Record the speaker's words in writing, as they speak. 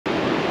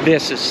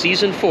This is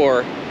Season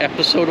 4,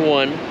 Episode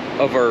 1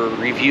 of our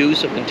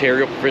reviews of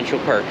Ontario Provincial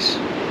Parks.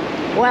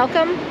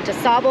 Welcome to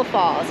Sauble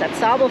Falls at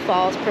Sauble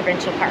Falls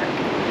Provincial Park.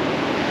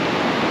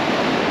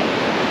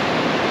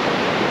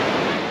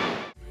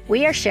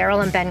 We are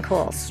Cheryl and Ben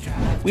Coles.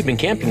 We've been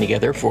camping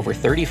together for over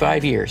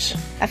 35 years.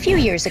 A few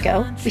years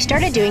ago, we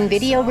started doing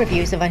video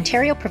reviews of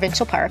Ontario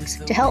Provincial Parks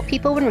to help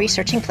people when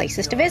researching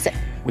places to visit.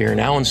 We are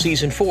now in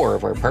Season 4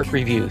 of our park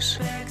reviews.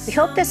 We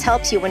hope this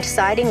helps you when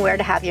deciding where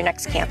to have your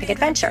next camping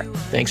adventure.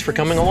 Thanks for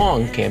coming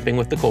along, Camping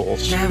with the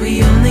Coles. Now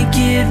we only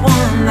get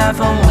one life,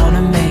 I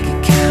wanna make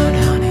it count,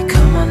 honey.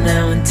 Come on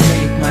now and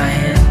take my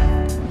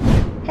hand.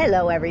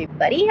 Hello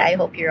everybody, I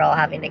hope you're all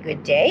having a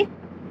good day.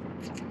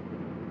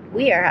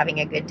 We are having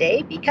a good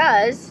day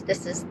because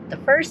this is the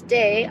first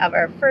day of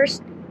our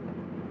first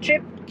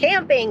trip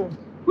camping.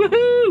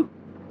 Woohoo!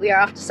 We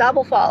are off to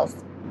Sauble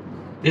Falls.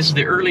 This is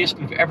the earliest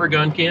we've ever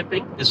gone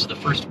camping. This is the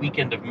first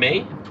weekend of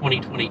May of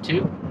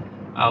 2022.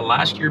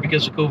 Last year,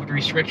 because of COVID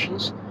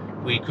restrictions,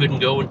 we couldn't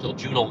go until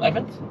June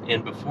 11th.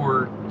 And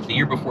the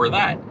year before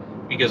that,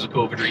 because of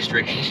COVID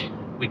restrictions,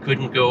 we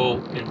couldn't go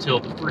until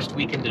the first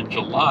weekend in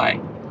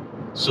July.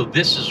 So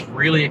this is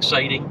really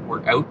exciting.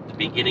 We're out the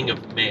beginning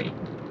of May.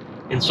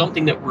 And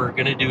something that we're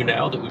going to do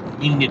now that we've been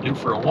meaning to do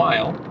for a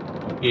while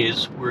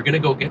is we're going to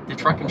go get the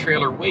truck and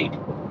trailer weighed.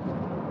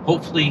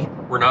 Hopefully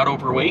we're not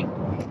overweight.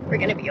 We're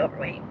going to be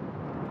overweight.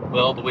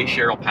 Well, the way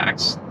Cheryl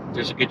packs,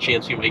 there's a good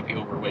chance you might be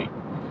overweight.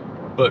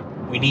 But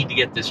we need to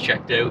get this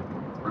checked out.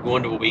 We're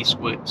going to a weigh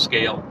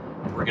scale.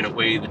 We're going to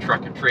weigh the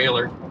truck and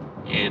trailer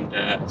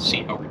and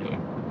see how we're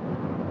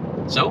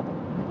doing. So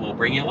we'll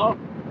bring you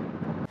along.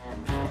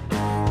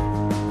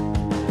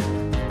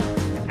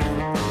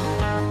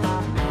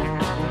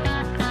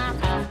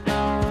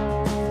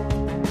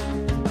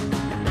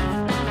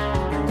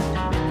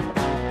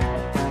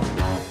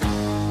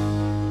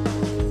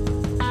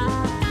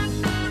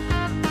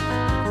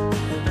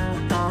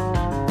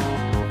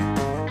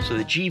 So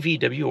the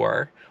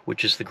GVWR,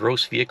 which is the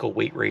gross vehicle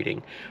weight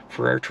rating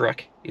for our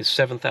truck, is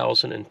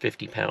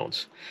 7,050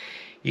 pounds.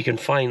 You can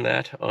find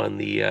that on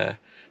the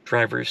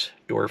driver's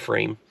door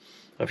frame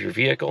of your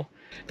vehicle.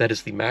 That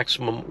is the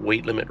maximum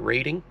weight limit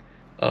rating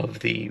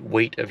of the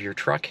weight of your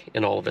truck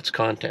and all of its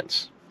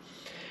contents.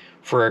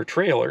 For our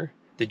trailer,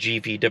 the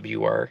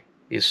GVWR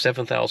is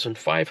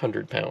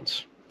 7,500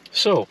 pounds.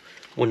 So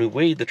when we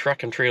weighed the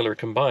truck and trailer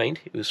combined,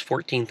 it was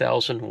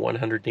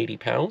 14,180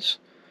 pounds.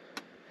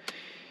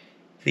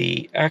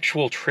 The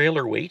actual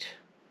trailer weight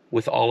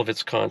with all of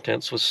its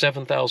contents was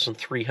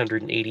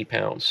 7,380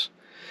 pounds.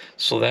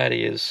 So that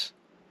is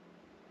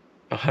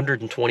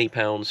 120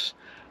 pounds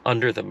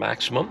under the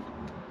maximum.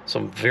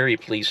 So I'm very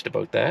pleased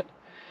about that.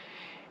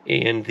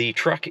 And the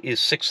truck is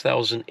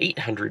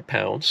 6,800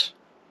 pounds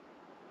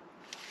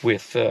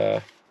with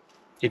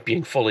it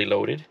being fully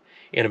loaded.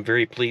 And I'm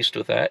very pleased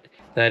with that.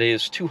 That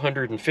is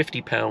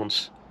 250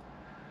 pounds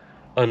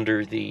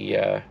under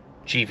the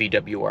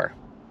GVWR.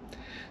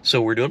 So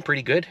we're doing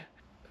pretty good.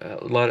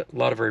 A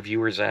lot of our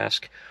viewers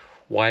ask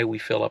why we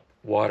fill up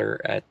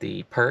water at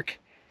the park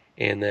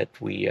and that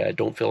we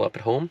don't fill up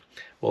at home.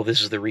 Well,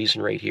 this is the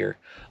reason right here.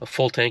 A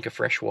full tank of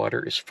fresh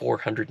water is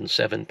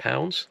 407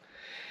 pounds,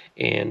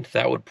 and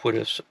that would put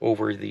us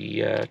over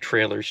the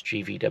trailer's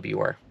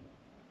GVWR.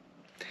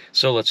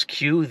 So let's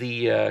cue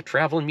the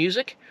traveling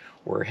music.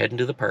 We're heading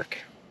to the park.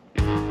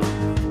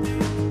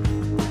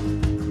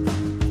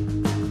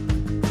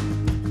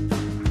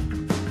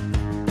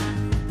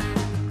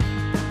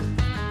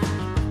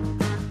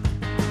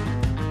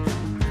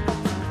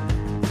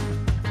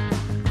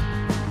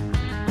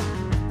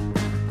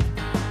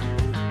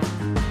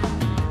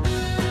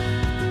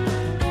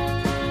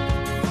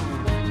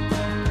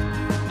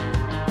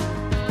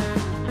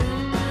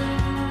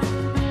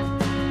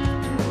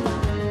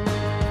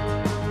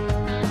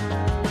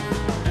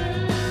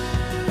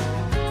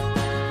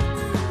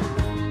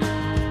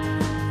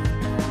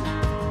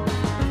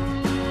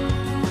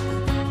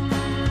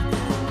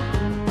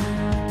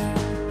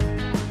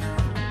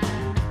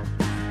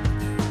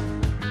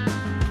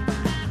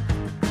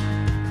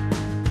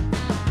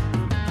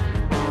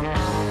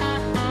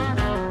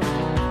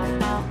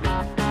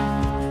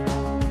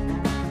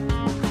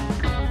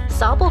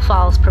 Sauble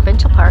Falls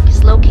Provincial Park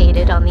is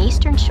located on the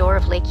eastern shore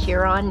of Lake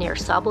Huron near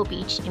Sauble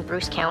Beach in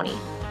Bruce County.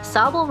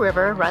 Sauble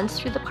River runs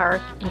through the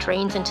park and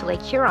drains into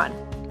Lake Huron.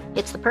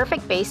 It's the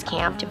perfect base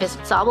camp to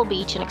visit Sauble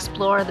Beach and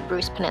explore the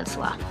Bruce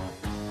Peninsula.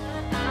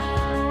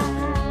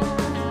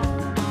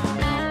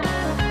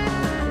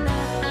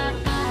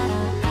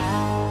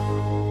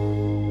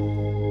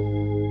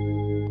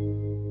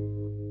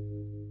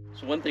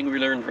 So one thing we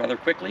learned rather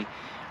quickly,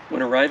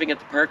 when arriving at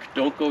the park,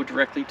 don't go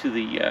directly to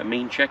the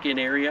main check-in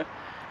area,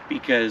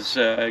 because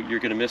you're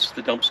going to miss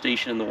the dump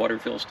station and the water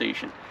fill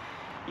station.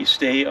 You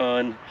stay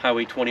on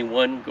Highway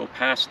 21, go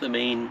past the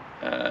main,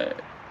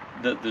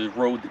 the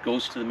road that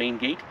goes to the main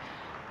gate,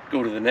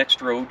 go to the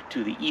next road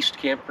to the east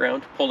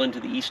campground, pull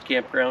into the east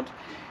campground.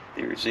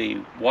 There's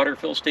a water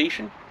fill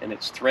station and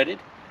it's threaded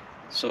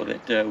so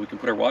that we can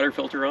put our water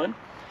filter on.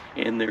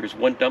 And there's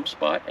one dump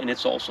spot, and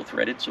it's also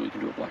threaded, so we can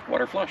do a black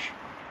water flush.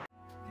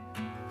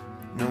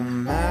 No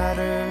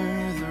matter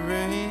the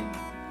rain,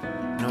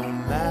 no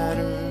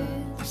matter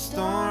the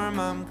storm,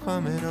 I'm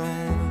coming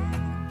home.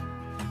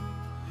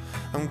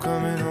 I'm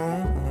coming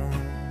home.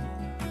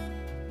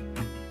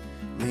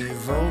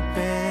 Leave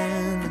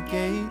open the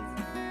gate,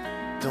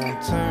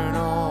 don't turn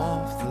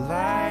off the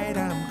light,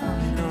 I'm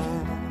coming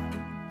home.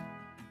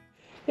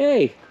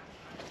 Hey,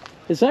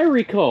 as I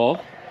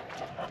recall,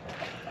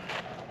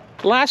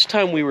 last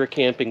time we were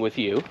camping with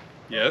you,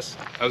 Yes,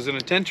 I was in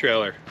a tent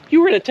trailer.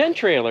 you were in a tent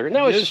trailer, and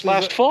that was just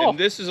last fall. And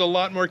this is a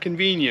lot more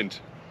convenient.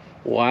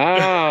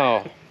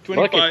 Wow.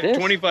 Look at this.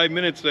 25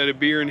 minutes at a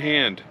beer in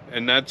hand,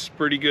 and that's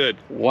pretty good.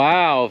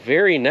 Wow,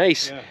 very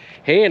nice. Yeah.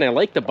 Hey, and I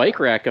like the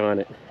bike rack on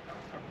it.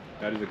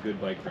 That is a good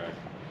bike rack.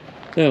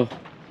 Oh,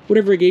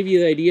 whatever gave you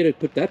the idea to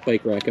put that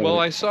bike rack on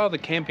Well, it? I saw the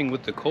Camping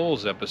with the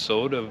Coles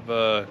episode of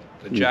the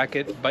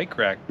Jacket Bike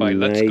Rack by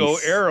Let's Go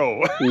Nice.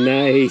 Arrow.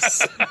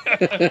 Nice.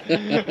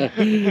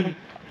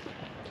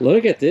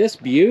 Look at this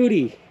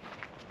beauty.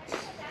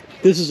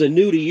 This is a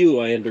new to you,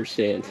 I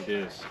understand. It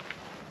is.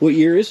 What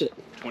year is it?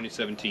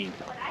 2017.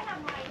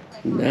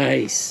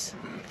 Nice.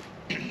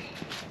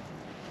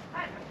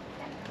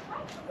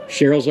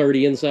 Cheryl's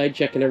already inside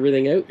checking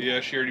everything out. Yeah,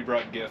 she already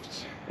brought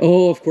gifts.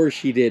 Oh, of course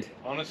she did.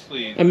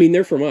 Honestly, I mean,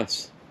 they're from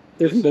us.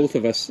 They're from This both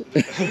of us.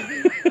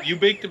 you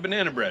baked the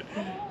banana bread.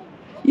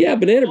 Yeah,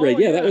 banana bread. Oh,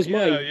 yeah, that was yeah,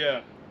 mine.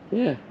 Yeah.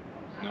 Yeah.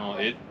 No,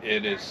 it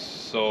is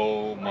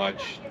so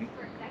much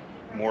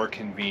more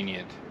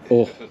convenient.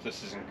 Oh.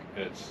 This isn't.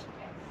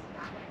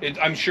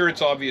 I'm sure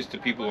it's obvious to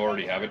people who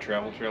already have a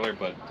travel trailer,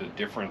 but the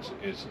difference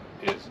is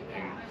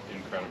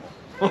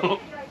incredible.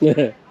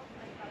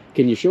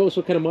 Can you show us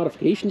what kind of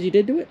modifications you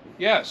did to it?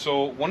 Yeah.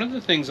 So one of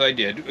the things I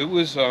did, it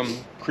was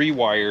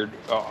pre-wired,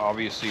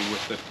 obviously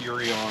with the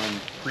Furion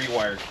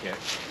pre-wired kit,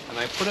 and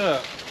I put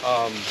a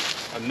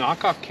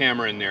knockoff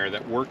camera in there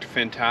that worked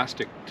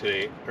fantastic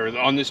today, or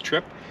on this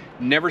trip.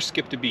 Never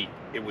skipped a beat.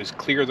 It was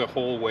clear the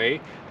whole way.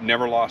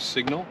 Never lost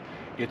signal.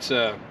 It's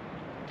a,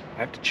 I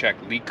have to check.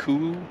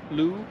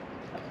 Likulu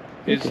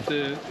is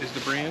the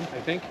brand,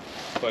 I think.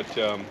 But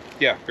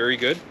yeah, very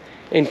good.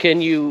 And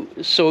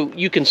so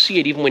you can see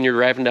it even when you're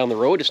driving down the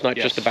road? It's not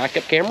just a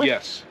backup camera?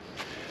 Yes.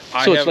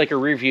 So it's like a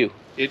rear view?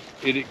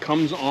 It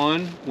comes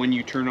on when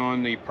you turn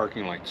on the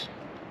parking lights.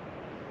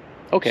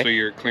 Okay. So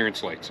your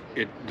clearance lights,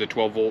 the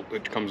 12 volt,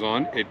 it comes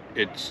on.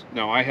 It's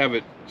now I have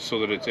it so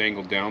that it's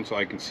angled down so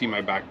I can see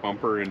my back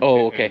bumper. And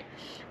Oh, okay.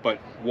 But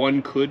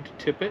one could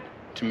tip it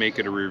to make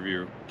it a rear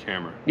view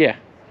camera. Yeah.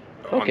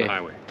 On Okay. the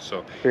highway.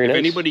 So Very if nice.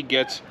 anybody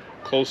gets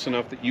close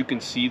enough that you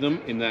can see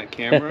them in that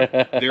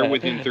camera, they're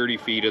within 30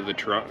 feet of the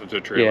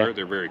trailer. Yeah.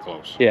 They're very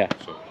close. Yeah.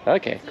 So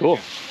Okay, cool.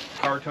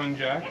 car tongue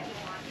jack,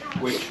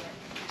 which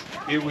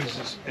it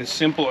was as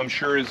simple, I'm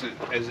sure, as it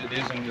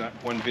is in that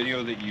one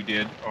video that you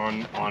did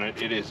on it.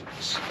 It is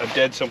a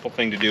dead simple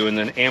thing to do. And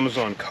then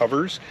Amazon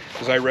covers,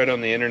 as I read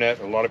on the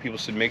internet, a lot of people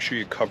said make sure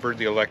you cover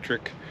the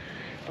electrical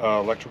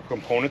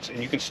components,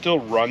 and you can still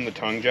run the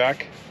tongue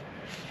jack.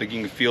 Like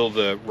you can feel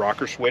the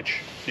rocker switch,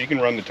 so you can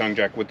run the tongue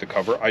jack with the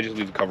cover. I just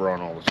leave the cover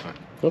on all the time.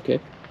 Okay.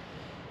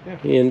 Yeah.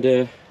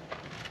 And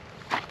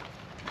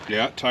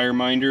Yeah, tire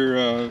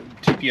minder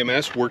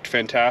TPMS worked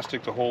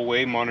fantastic the whole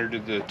way.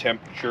 Monitored the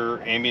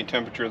temperature, ambient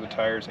temperature of the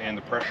tires and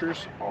the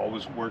pressures.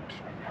 Always worked,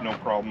 no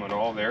problem at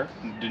all there.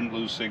 Didn't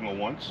lose signal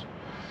once.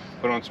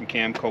 Put on some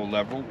Camco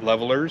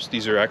levelers.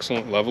 These are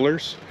excellent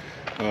levelers.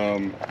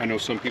 I know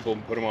some people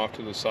put them off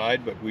to the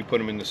side, but we put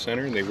them in the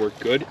center and they work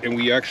good. And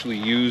we actually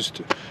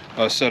used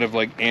a set of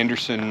like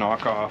Anderson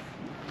knockoff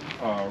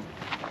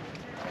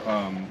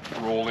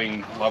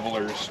rolling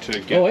levelers to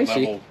get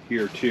level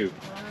here too.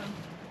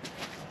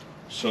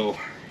 So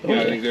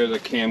yeah, I think they're the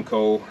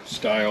Camco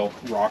style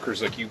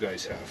rockers like you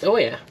guys have. oh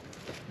yeah.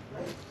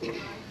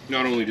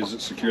 Not only does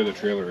it secure the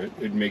trailer,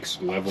 it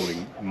makes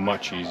leveling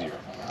much easier.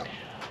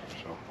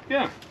 So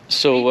yeah.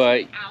 So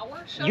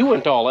you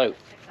went all out.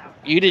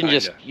 You didn't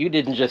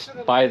Kinda.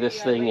 just buy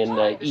this thing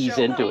and ease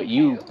into it.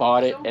 You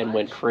bought it and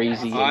went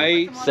crazy and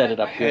I set it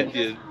up had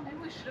good. the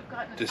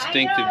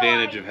distinct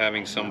advantage of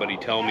having somebody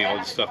tell me all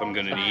the stuff I'm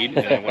going to need,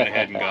 and I went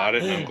ahead and got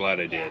it, and I'm glad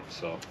I did.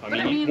 So I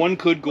mean, one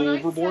could go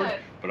overboard,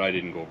 but I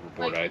didn't go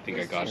overboard. I think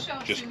I got it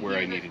just where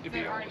I needed to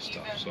be, all the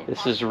stuff. So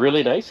This is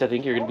really nice. I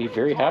think you're going to be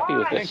very happy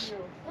with this.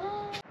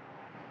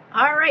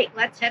 All right,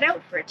 let's head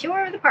out for a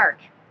tour of the park.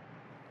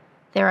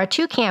 There are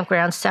 2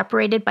 campgrounds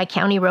separated by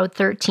County Road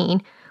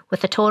 13,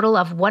 with a total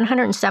of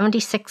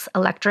 176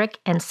 electric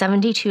and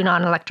 72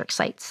 non-electric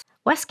sites.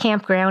 West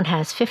Campground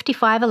has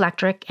 55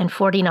 electric and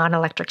 40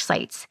 non-electric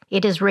sites.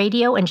 It is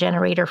radio and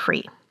generator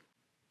free.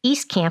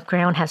 East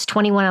Campground has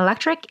 21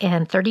 electric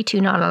and 32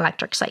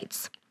 non-electric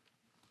sites.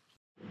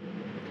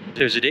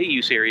 There's a day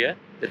use area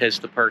that has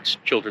the park's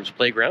children's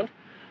playground,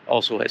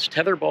 also has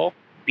tetherball,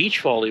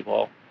 beach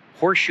volleyball,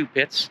 horseshoe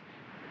pits,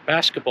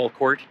 basketball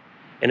court,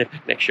 and a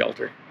picnic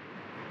shelter,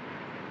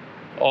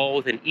 all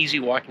within easy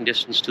walking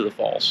distance to the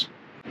falls.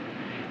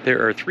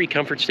 There are 3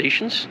 comfort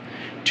stations,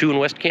 2 in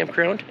West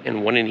Campground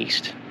and 1 in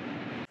East.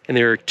 And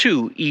there are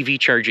 2 EV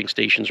charging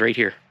stations right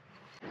here.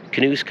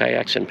 Canoes,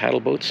 kayaks, and paddle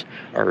boats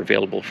are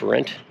available for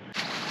rent.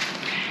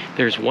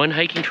 There's one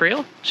hiking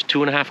trail. It's a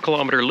 2.5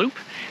 kilometer loop.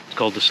 It's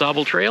called the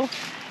Sauble Trail,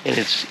 and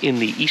it's in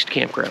the East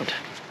Campground.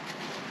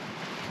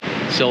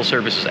 Cell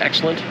service is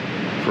excellent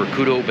for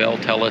Koodo, Bell,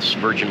 Telus,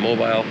 Virgin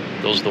Mobile.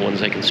 Those are the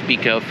ones I can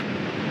speak of.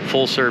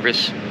 Full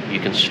service. You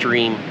can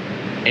stream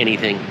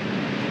anything.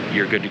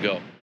 You're good to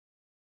go.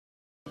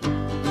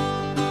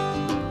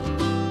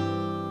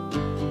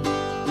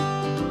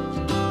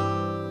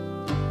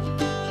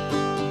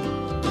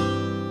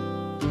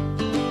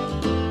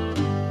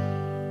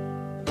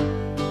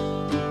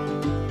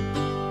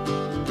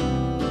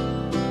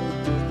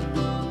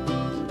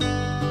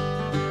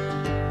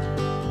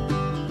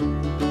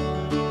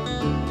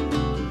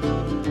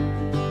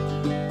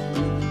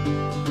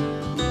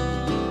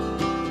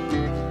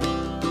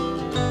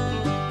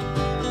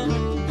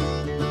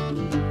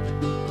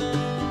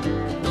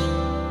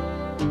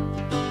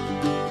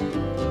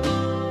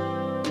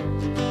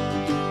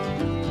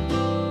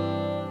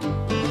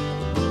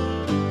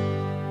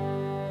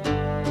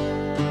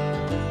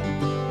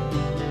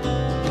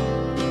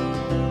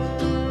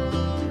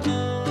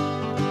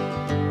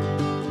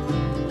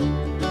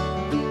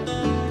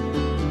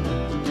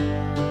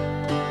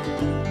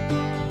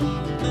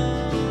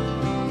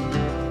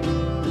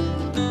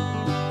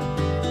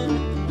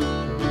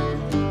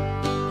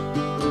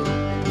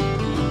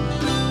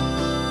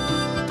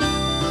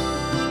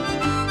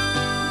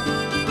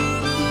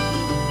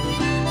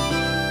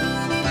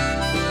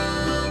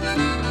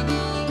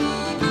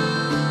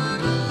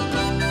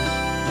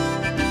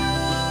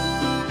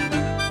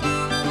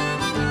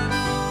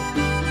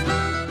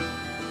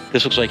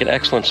 This looks like an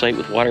excellent site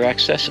with water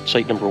access at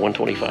site number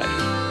 125.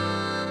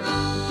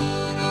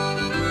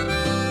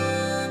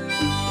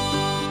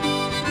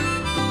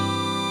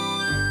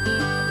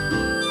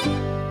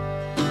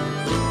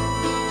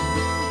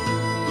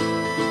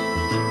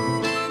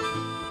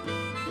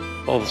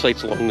 All the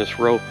sites along this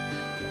row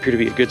appear to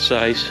be a good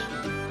size,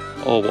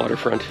 all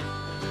waterfront,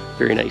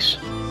 very nice.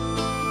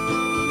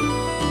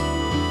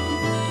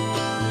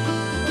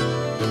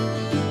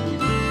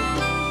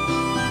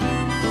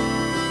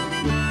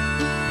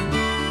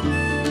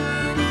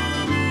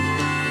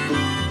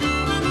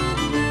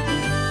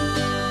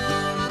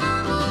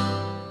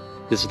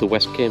 This is the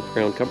West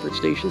Campground Comfort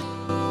Station.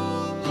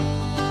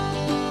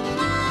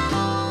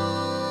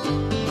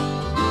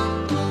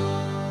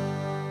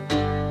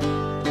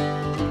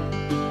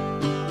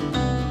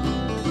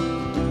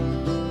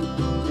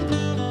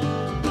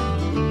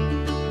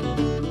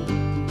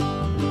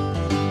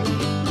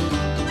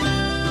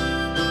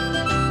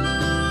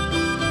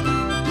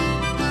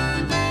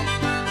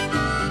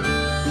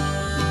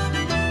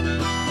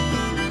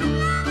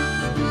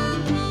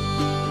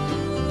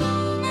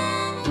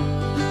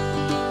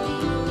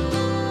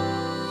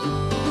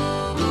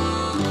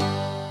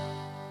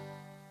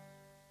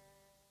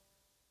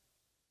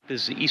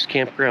 This is the East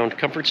Campground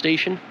Comfort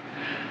Station.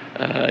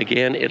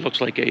 Again, it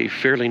looks like a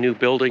fairly new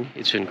building.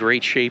 It's in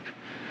great shape.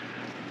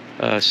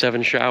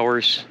 7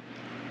 showers,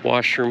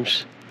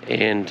 washrooms,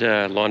 and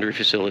laundry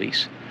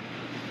facilities.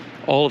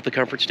 All of the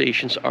comfort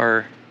stations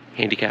are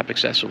handicap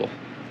accessible.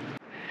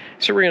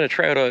 So we're going to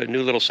try out a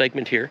new little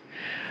segment here.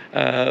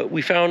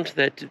 We found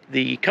that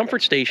the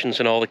comfort stations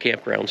in all the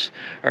campgrounds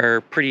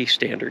are pretty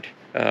standard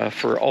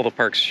for all the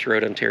parks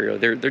throughout Ontario.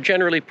 They're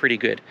generally pretty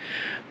good.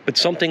 But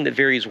something that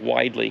varies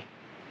widely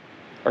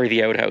are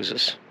the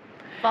outhouses.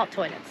 Vault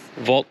toilets.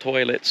 Vault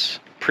toilets,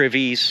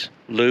 privies,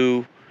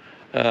 loo,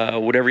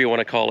 whatever you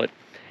want to call it.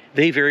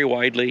 They vary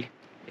widely,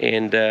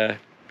 and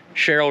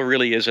Cheryl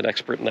really is an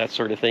expert in that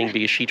sort of thing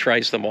because she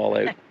tries them all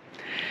out.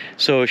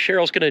 So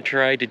Cheryl's going to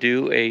try to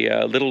do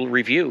a little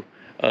review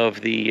of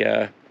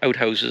the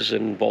outhouses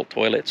and vault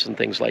toilets and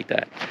things like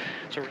that.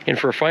 And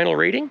for a final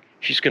rating,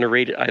 she's going to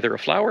rate it either a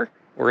flower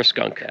or a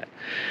skunk.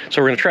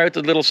 So we're going to try out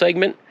the little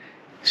segment,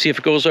 see if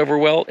it goes over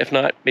well. If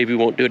not, maybe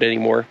we won't do it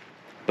anymore.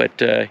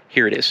 But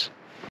here it is.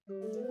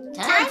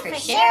 Time for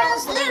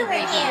Cheryl's Loo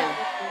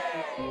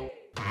Review.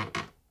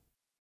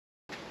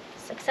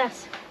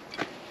 Success.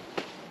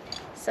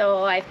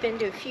 So I've been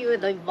to a few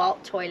of the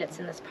vault toilets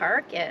in this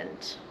park, and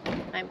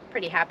I'm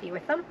pretty happy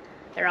with them.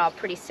 They're all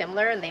pretty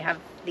similar, and they have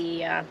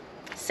the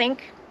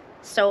sink,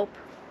 soap,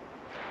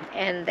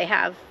 and they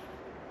have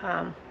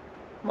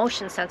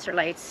motion sensor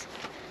lights,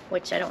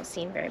 which I don't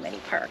see in very many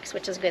parks,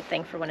 which is a good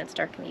thing for when it's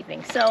dark in the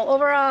evening. So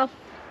overall,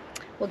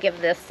 we'll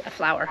give this a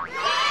flower.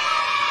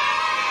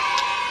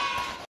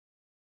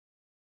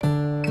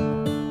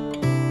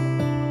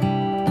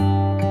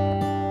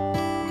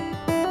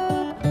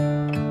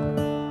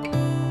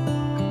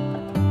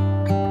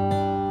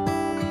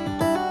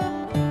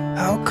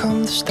 How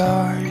come the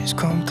stars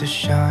come to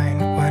shine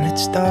when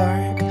it's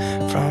dark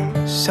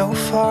from so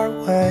far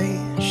away?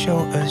 Show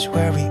us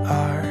where we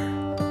are.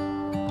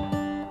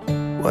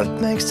 What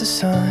makes the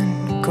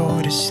sun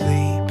go to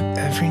sleep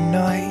every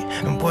night,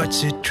 and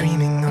what's it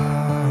dreaming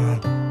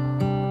of?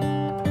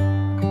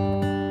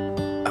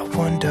 I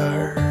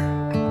wonder.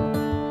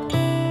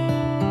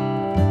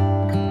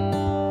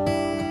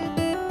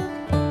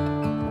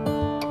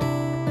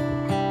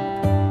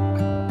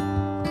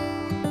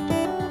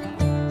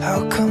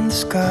 How come the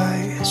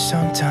sky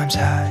sometimes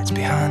hides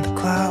behind the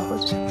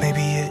clouds?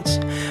 Maybe it's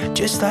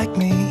just like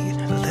me,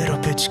 a little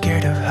bit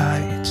scared of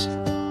heights.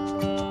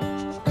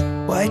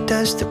 Why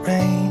does the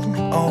rain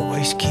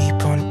always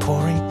keep on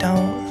pouring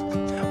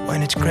down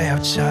when it's gray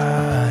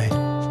outside?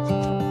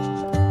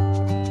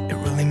 It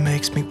really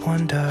makes me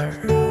wonder.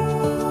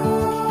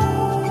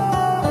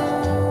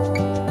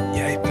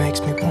 Yeah, it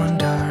makes me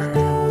wonder.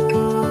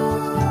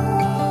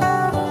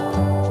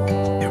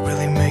 It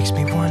really makes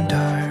me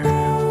wonder.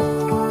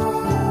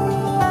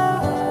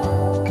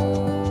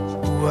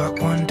 Ooh, I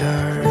wonder.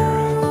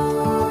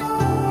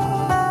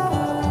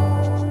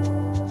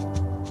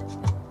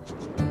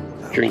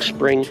 During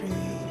spring,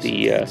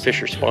 the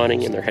fish are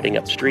spawning and they're heading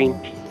upstream,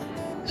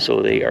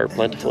 so they are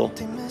plentiful.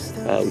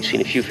 We've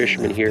seen a few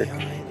fishermen here,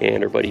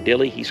 and our buddy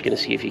Dilly, he's going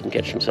to see if he can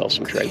catch himself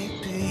some trout.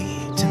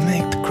 To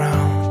make the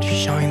ground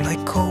shine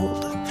like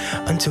gold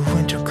until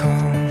winter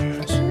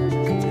comes,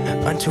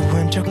 until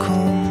winter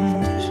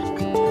comes,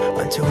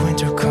 until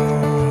winter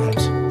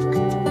comes.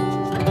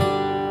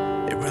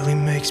 It really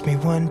makes me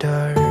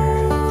wonder.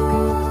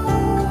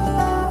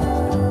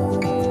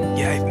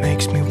 Yeah, it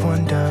makes me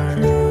wonder.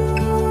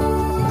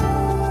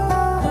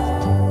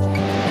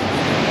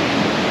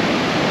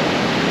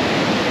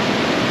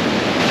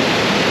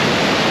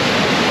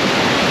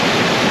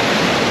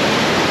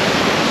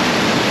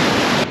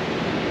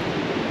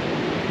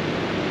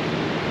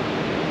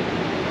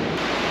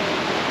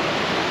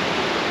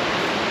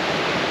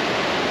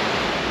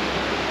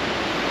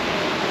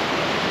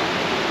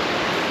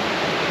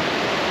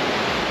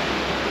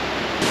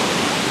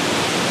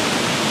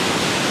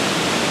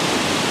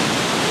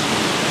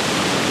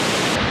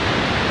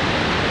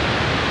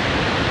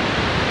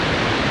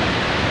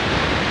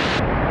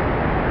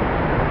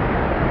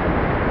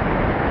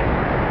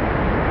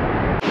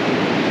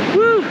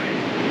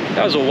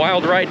 That was a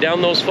wild ride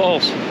down those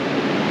falls.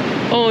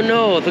 Oh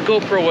no, the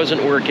GoPro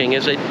wasn't working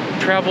as I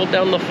traveled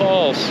down the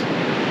falls.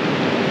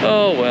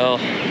 Oh well.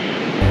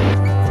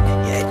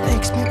 Yeah, it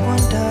makes me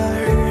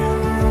wonder.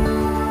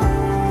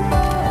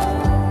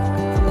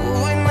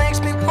 Oh, it makes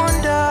me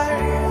wonder.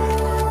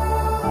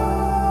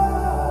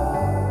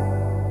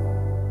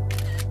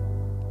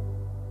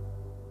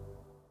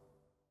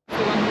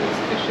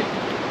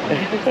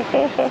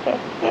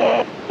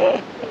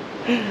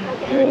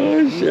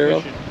 Oh,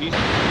 Cheryl.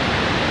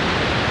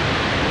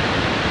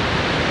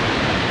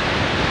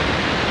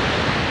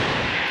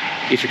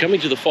 If you're coming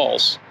to the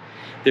falls,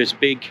 there's a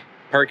big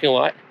parking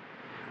lot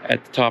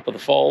at the top of the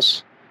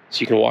falls,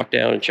 so you can walk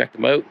down and check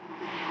them out.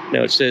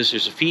 Now it says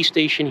there's a fee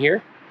station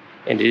here,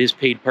 and it is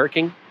paid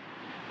parking,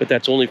 but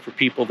that's only for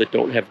people that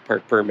don't have a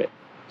park permit.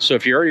 So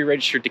if you're already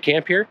registered to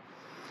camp here,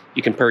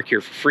 you can park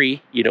here for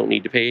free. You don't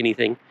need to pay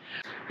anything.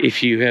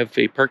 If you have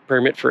a park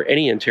permit for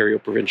any Ontario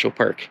Provincial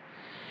Park,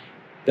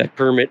 that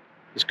permit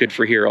is good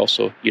for here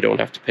also. You don't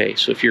have to pay.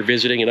 So if you're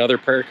visiting another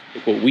park,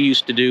 like what we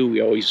used to do,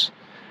 we always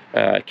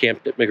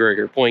camped at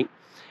McGregor Point,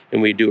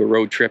 and we do a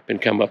road trip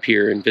and come up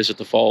here and visit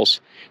the falls.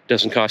 It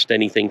doesn't cost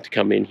anything to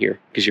come in here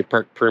because your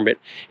park permit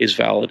is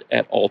valid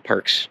at all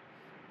parks.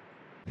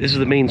 This is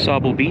the main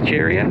Sauble Beach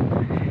area.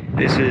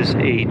 This is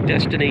a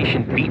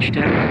destination beach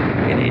town,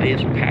 and it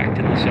is packed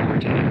in the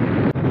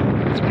summertime.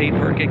 It's paid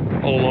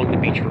parking all along the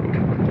beach road.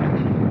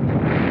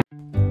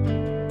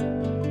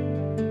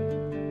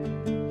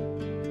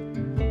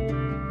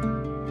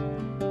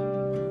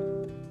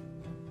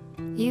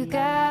 You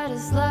gotta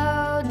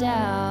slow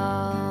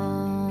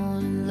down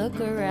and look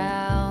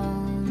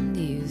around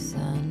you,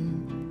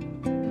 son.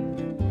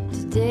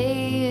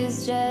 Today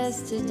is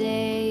just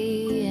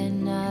today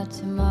and not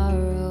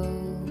tomorrow.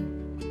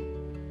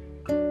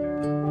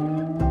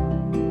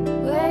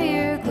 Where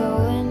you're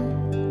going,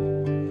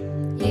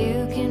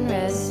 you can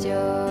rest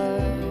your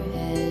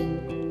head.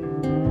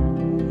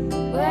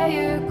 Where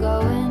you're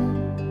going,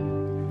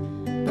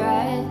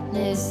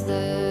 brightness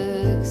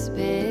looks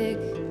big.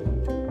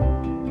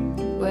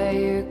 Where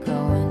you're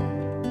going,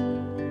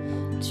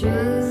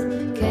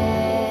 truth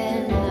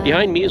can.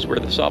 Behind me is where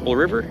the Sauble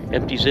River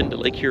empties into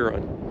Lake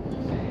Huron.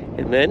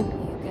 And then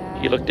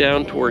you look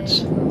down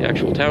towards the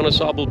actual town of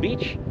Sauble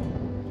Beach.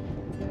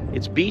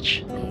 It's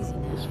beach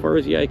as far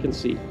as the eye can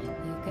see. You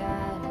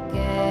gotta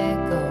get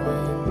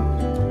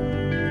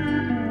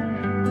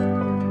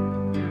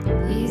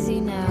going. Easy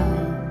now.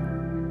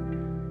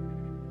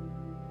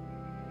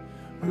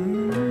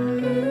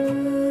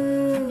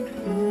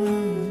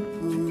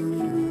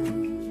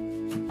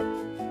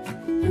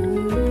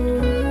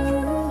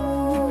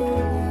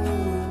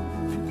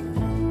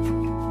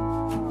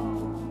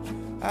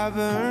 I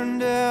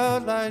burned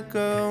out like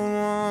a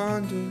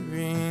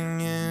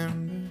wandering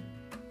ember.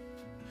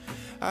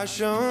 I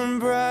shone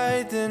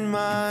bright, then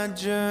my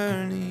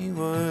journey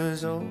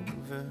was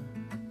over.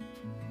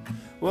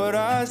 What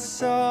I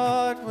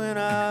sought when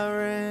I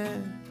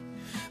ran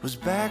was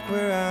back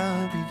where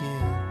I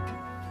began.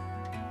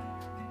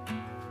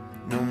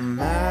 No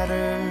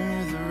matter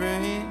the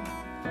rain,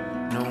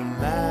 no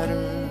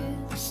matter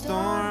the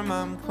storm,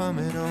 I'm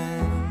coming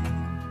home.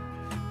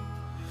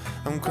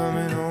 I'm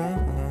coming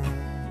home.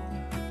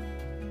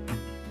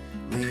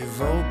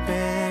 Leave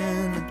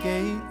open the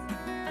gate.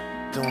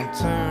 Don't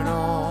turn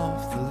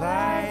off the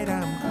light.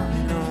 I'm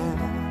coming home.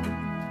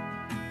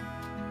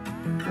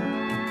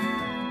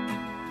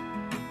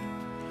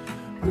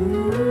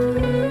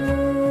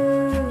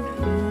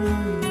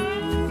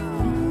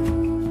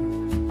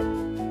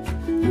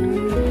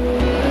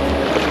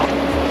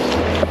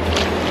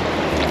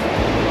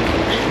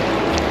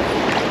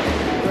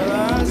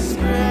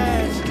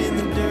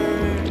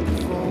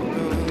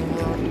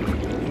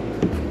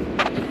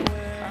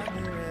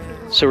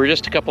 So we're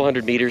just a couple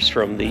hundred meters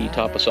from the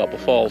top of Sauble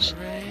Falls,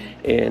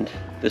 and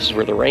this is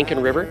where the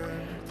Rankin River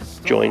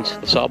joins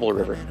the Sauble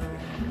River.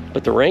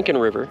 But the Rankin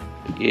River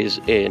is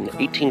an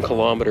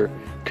 18-kilometer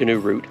canoe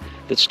route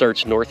that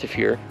starts north of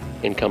here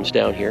and comes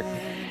down here,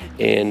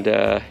 and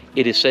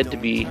it is said to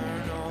be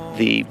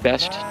the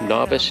best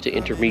novice to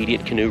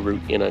intermediate canoe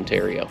route in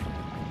Ontario.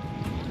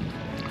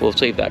 We'll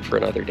save that for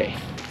another day.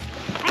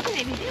 I can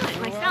maybe do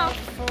it myself,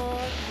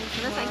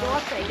 unless I go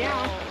upside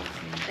down.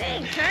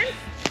 Thanks, turn.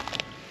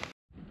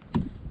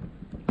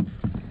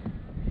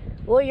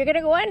 Oh, you're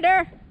gonna go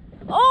under.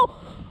 Oh!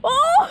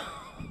 Oh!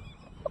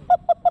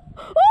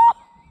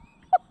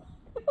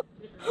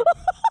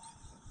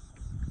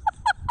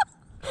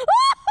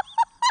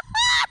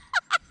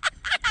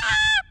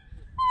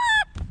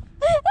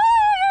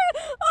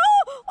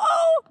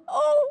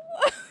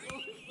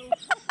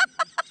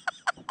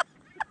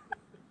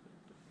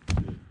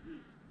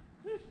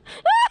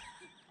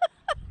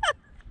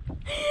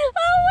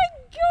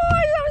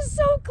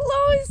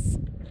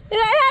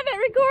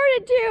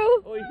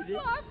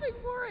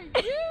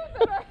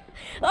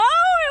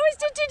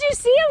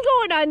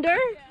 Under.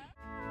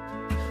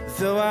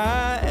 So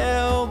I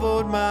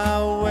elbowed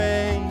my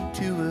way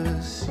to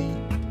a seat.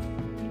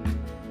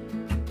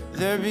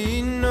 There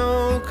be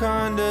no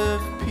kind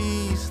of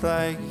peace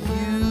like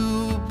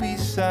you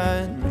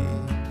beside me.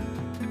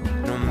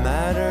 No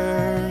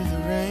matter the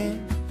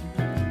rain,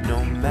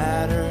 no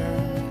matter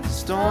the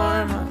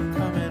storm, I'm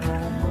coming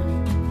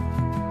home.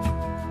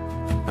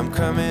 I'm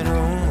coming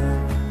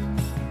home.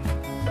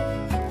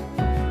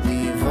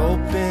 Leave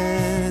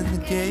open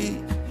the gate.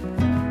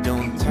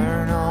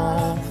 Turn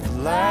off the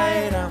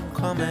light, I'm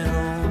coming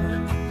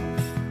home.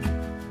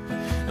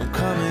 I'm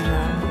coming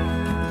home.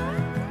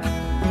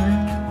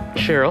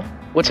 Cheryl,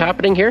 what's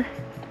happening here?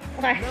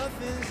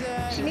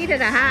 She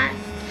needed a hat,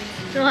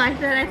 so I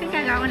said, I think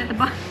I got one at the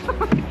bottom.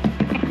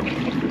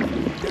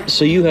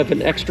 So you have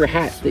an extra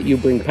hat that you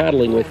bring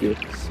paddling with you.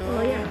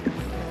 Oh yeah.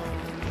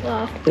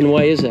 Well. And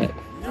why is that?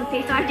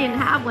 Okay, so I didn't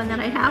have one, then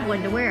I'd have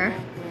one to wear.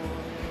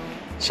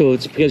 So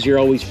it's because you're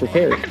always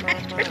prepared.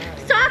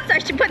 Socks, I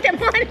should put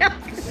them on now.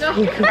 No.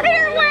 My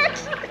hair wet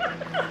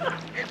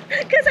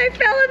because I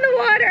fell in the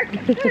water.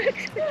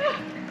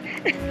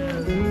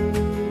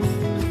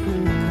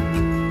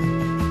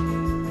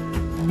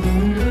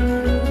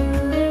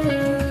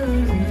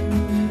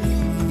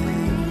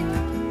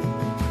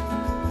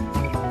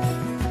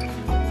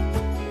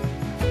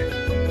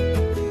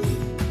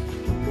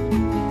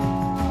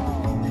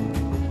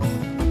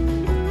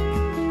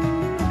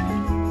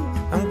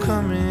 I'm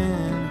coming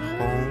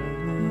home.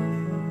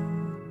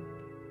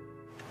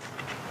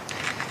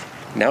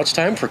 Now it's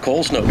time for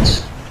Cole's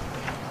Notes.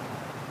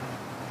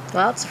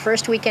 Well, it's the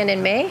first weekend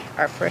in May,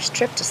 our first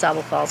trip to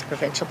Sauble Falls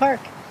Provincial Park.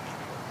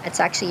 It's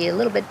actually a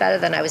little bit better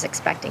than I was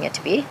expecting it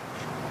to be.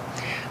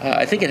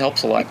 I think it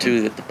helps a lot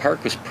too that the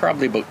park was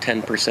probably about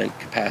 10%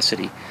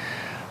 capacity,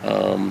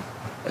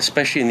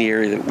 especially in the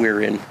area that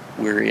we're in.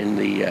 We're in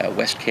the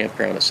West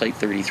Campground at Site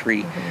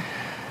 33.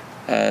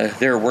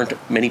 There weren't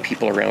many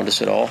people around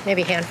us at all.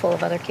 Maybe a handful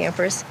of other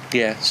campers.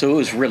 Yeah, so it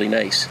was really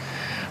nice.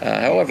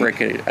 However, I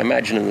could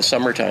imagine in the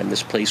summertime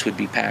this place would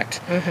be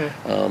packed,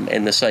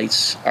 and the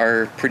sites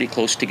are pretty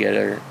close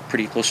together,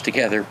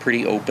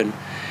 pretty open,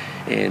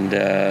 and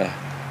I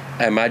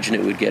imagine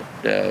it would get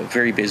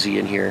very busy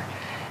in here,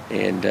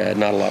 and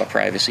not a lot of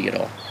privacy at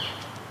all.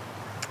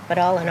 But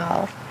all in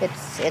all,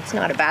 it's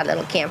not a bad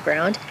little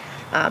campground.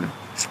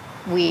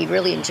 We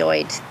really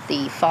enjoyed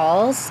the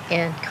falls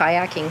and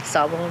kayaking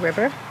Sauble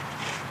River.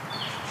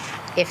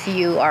 If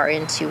you are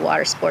into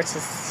water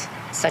sports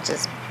such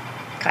as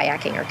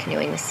kayaking or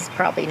canoeing, this is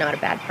probably not a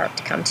bad park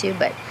to come to,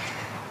 but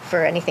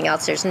for anything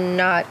else, there's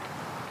not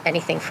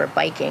anything for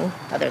biking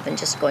other than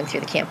just going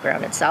through the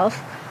campground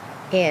itself.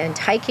 And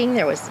hiking,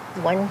 there was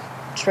one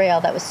trail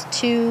that was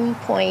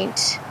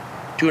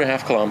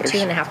 2.5 kilometers.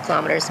 2.5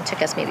 kilometers, and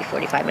took us maybe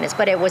 45 minutes,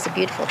 but it was a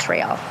beautiful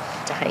trail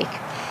to hike.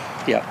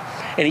 Yeah,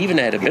 and it even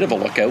had a bit of a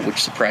lookout,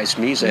 which surprised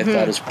me, as I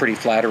thought it was pretty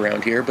flat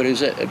around here, but it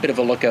was a bit of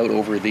a lookout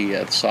over the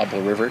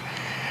Sauble River.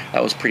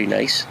 That was pretty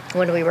nice.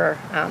 When we were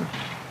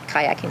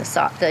kayaking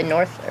the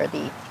north or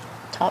the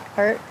top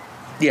part.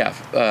 Yeah,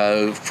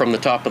 from the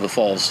top of the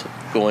falls,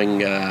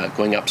 going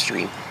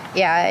upstream.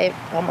 Yeah, it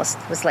almost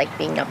was like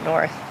being up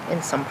north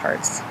in some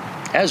parts.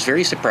 I was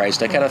very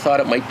surprised. I kind of thought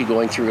it might be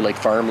going through like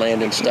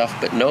farmland and stuff,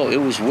 but no,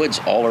 it was woods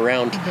all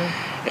around.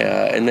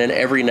 And then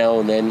every now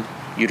and then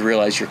you'd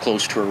realize you're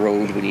close to a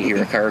road when you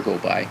hear a car go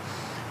by.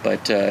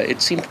 But it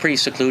seemed pretty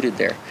secluded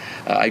there.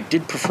 I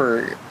did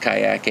prefer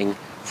kayaking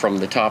from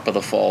the top of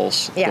the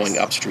falls going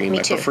upstream.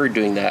 I preferred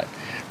doing that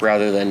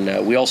rather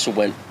than, we also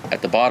went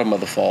at the bottom of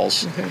the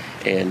falls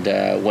and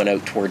went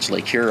out towards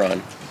Lake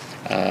Huron.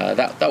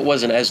 That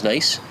wasn't as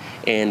nice.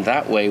 And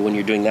that way, when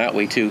you're doing that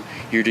way too,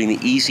 you're doing the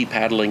easy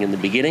paddling in the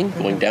beginning,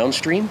 going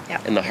downstream,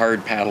 and the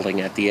hard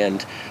paddling at the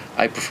end.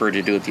 I prefer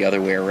to do it the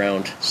other way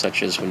around,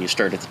 such as when you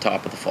start at the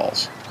top of the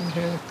falls.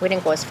 We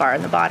didn't go as far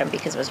in the bottom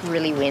because it was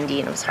really windy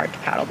and it was hard to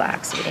paddle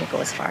back, so we didn't go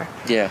as far.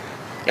 Yeah,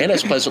 and I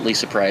was pleasantly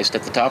surprised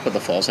at the top of the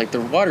falls. Like,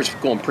 the water's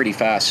going pretty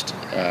fast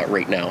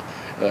right now,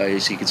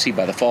 as you can see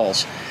by the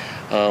falls.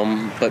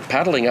 But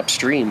paddling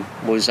upstream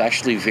was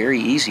actually very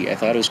easy. I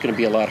thought it was going to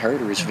be a lot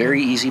harder. It was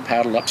very easy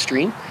paddle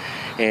upstream,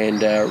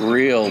 and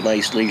real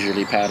nice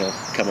leisurely paddle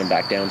coming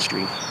back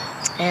downstream.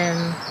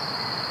 And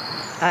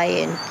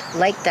I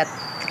like that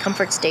the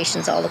comfort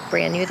stations all look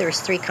brand new. There's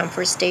 3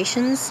 comfort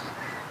stations,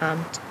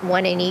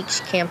 one in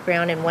each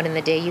campground and one in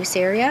the day use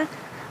area.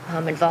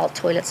 Involved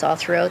toilets all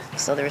throughout,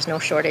 so there was no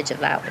shortage of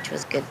that, which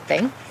was a good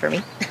thing for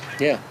me.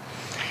 Yeah.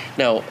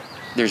 Now,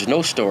 there's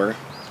no store,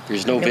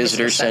 there's no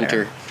visitor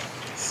center.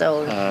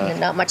 So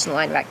not much in the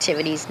line of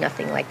activities,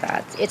 nothing like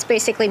that. It's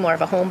basically more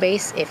of a home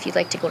base. If you'd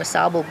like to go to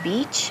Sauble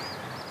Beach,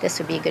 this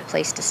would be a good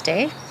place to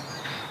stay.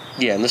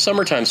 Yeah, in the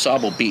summertime,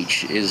 Sauble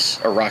Beach is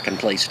a rocking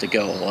place to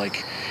go.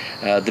 Like,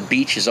 the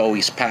beach is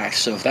always packed,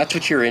 so if that's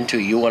what you're into,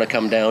 you want to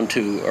come down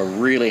to a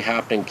really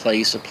happening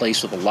place, a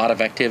place with a lot of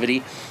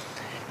activity,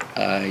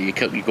 you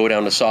go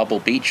down to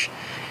Sauble Beach,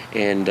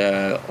 and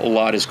a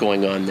lot is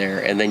going on there.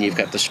 And then you've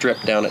got the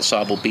strip down at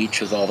Sauble Beach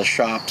with all the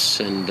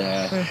shops and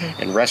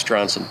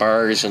restaurants and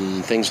bars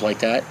and things like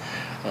that.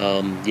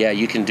 Yeah,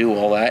 you can do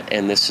all that,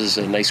 and this is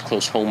a nice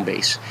close home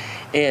base.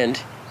 And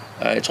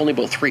it's only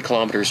about 3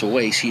 kilometers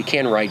away, so you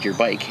can ride your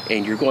bike.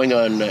 And you're going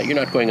on, you're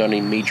not going on any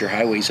major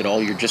highways at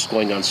all. You're just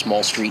going on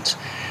small streets,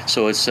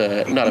 so it's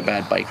not a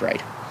bad bike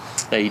ride.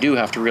 Now, you do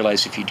have to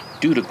realize if you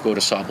do go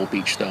to Sauble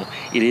Beach, though,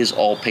 it is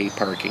all paid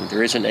parking.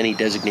 There isn't any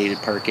designated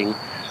parking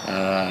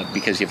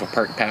because you have a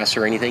park pass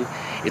or anything.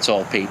 It's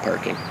all paid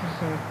parking.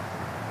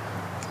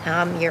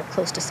 You're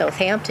close to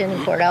Southampton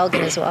and Port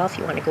Elgin as well, if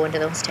you want to go into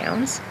those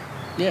towns.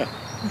 Yeah.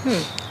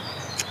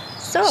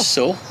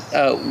 So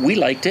we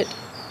liked it.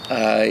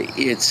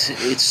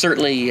 It's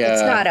certainly...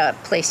 it's not a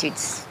place you'd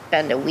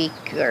spend a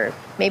week or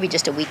maybe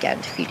just a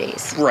weekend, a few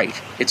days. Right.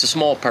 It's a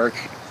small park.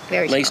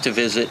 Very nice small. to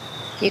visit.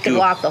 You can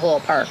walk the whole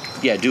park.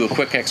 Yeah, do a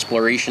quick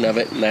exploration of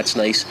it, and that's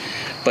nice.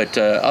 But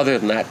other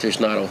than that, there's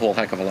not a whole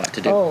heck of a lot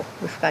to do. Oh,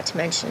 we forgot to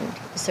mention,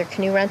 is there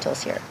canoe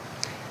rentals here?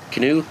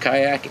 Canoe,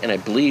 kayak, and I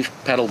believe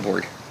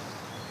paddleboard.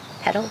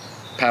 Pedal?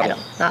 Paddle.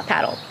 Not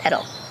paddle.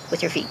 Pedal.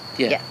 With your feet.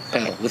 Yeah,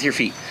 paddle. Okay. With your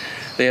feet.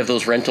 They have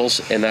those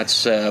rentals, and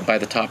that's by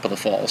the top of the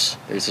falls.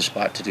 There's a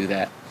spot to do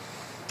that.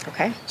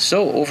 Okay.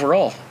 So,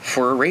 overall,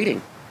 for a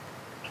rating,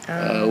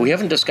 we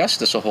haven't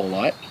discussed this a whole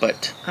lot,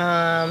 but...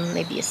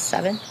 maybe a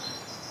 7.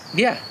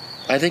 Yeah,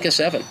 I think a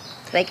 7.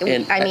 Like,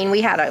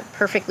 we had a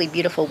perfectly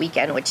beautiful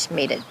weekend, which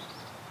made it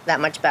that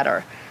much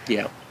better.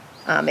 Yeah.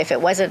 If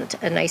it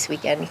wasn't a nice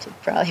weekend, it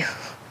probably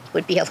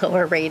would be a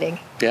lower rating.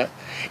 Yeah,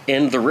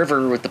 and the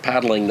river with the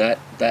paddling, that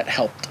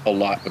helped a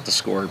lot with the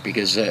score,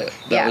 because that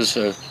was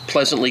a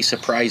pleasantly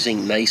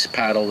surprising, nice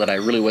paddle that I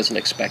really wasn't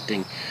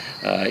expecting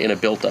in a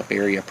built-up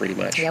area, pretty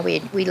much. Yeah,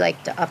 we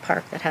liked a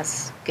park that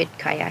has good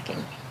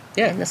kayaking.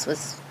 Yeah. And this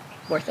was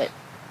worth it.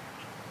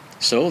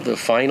 So the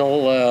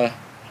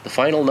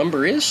final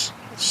number is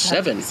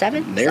 7.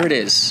 7? There it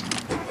is.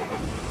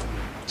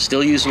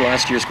 Still using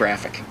last year's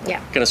graphic.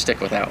 Yeah. Gonna stick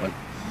with that one.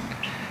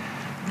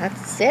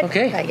 That's it,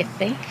 okay. I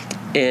think.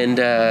 And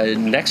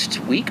next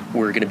week,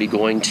 we're going to be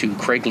going to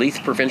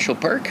Craigleith Provincial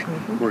Park.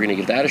 We're going to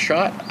give that a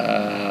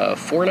shot.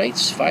 4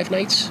 nights, 5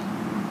 nights?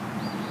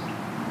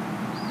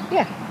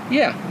 Yeah.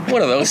 Yeah,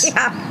 one of those.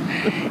 Yeah.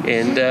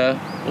 And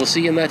we'll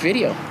see you in that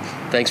video.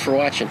 Thanks for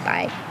watching.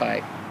 Bye.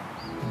 Bye.